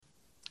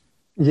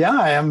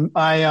Yeah,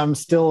 I am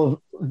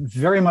still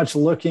very much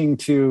looking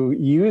to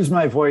use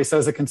my voice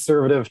as a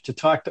conservative to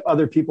talk to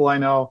other people I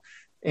know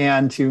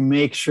and to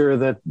make sure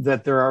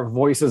that there are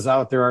voices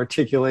out there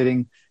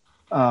articulating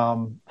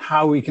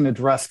how we can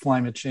address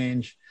climate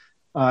change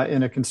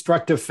in a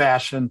constructive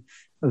fashion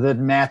that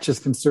matches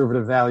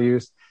conservative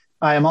values.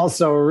 I am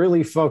also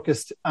really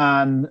focused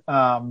on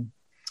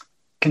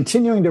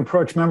continuing to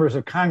approach members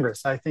of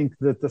Congress. I think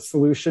that the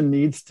solution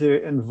needs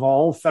to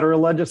involve federal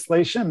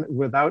legislation.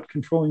 Without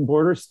controlling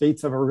borders,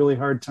 states have a really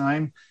hard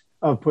time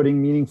of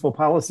putting meaningful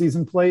policies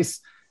in place.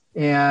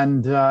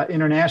 And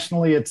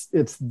internationally, it's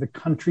the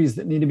countries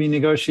that need to be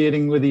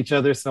negotiating with each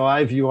other. So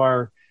I view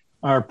our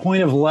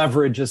point of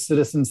leverage as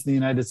citizens of the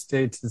United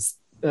States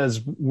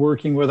as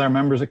working with our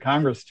members of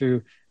Congress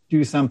to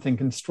do something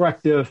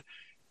constructive.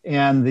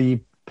 And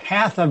the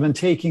path I've been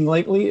taking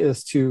lately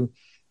is to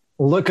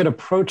look at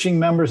approaching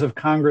members of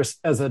Congress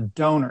as a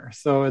donor.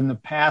 So in the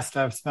past,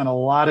 I've spent a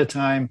lot of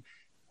time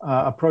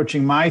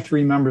approaching my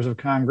three members of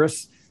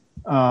Congress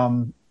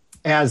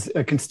as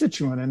a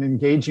constituent and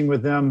engaging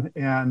with them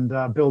and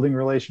building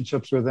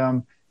relationships with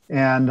them.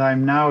 And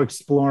I'm now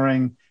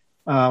exploring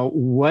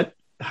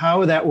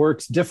how that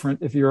works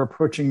different if you're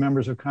approaching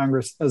members of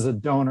Congress as a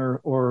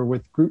donor or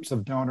with groups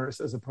of donors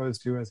as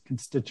opposed to as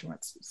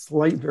constituents.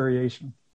 Slight variation.